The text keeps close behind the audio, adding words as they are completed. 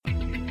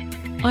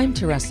I'm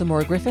Teresa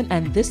Moore Griffin,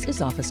 and this is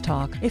Office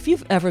Talk. If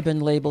you've ever been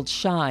labeled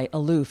shy,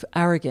 aloof,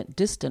 arrogant,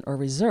 distant, or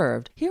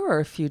reserved, here are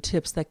a few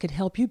tips that could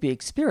help you be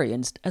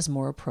experienced as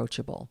more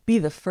approachable. Be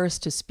the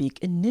first to speak.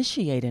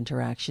 Initiate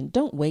interaction.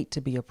 Don't wait to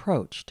be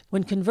approached.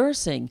 When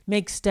conversing,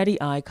 make steady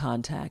eye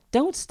contact.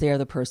 Don't stare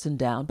the person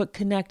down, but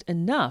connect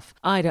enough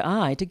eye to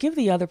eye to give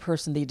the other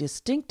person the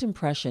distinct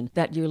impression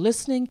that you're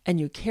listening and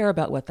you care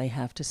about what they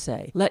have to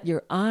say. Let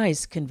your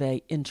eyes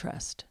convey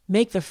interest.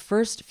 Make the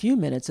first few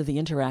minutes of the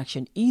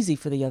interaction easy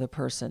for the other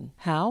person.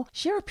 How?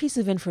 Share a piece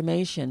of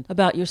information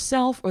about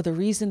yourself or the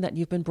reason that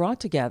you've been brought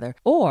together,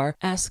 or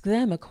ask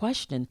them a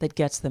question that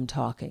gets them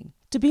talking.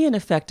 To be an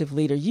effective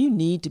leader, you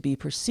need to be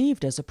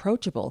perceived as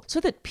approachable so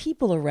that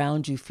people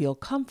around you feel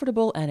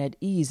comfortable and at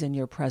ease in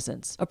your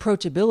presence.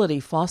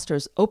 Approachability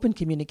fosters open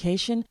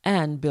communication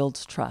and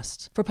builds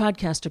trust. For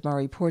Podcast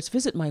Tomorrow Reports,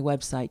 visit my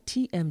website,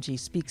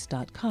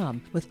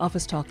 tmgspeaks.com. With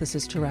Office Talk, this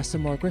is Teresa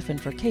Moore Griffin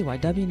for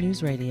KYW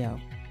News Radio.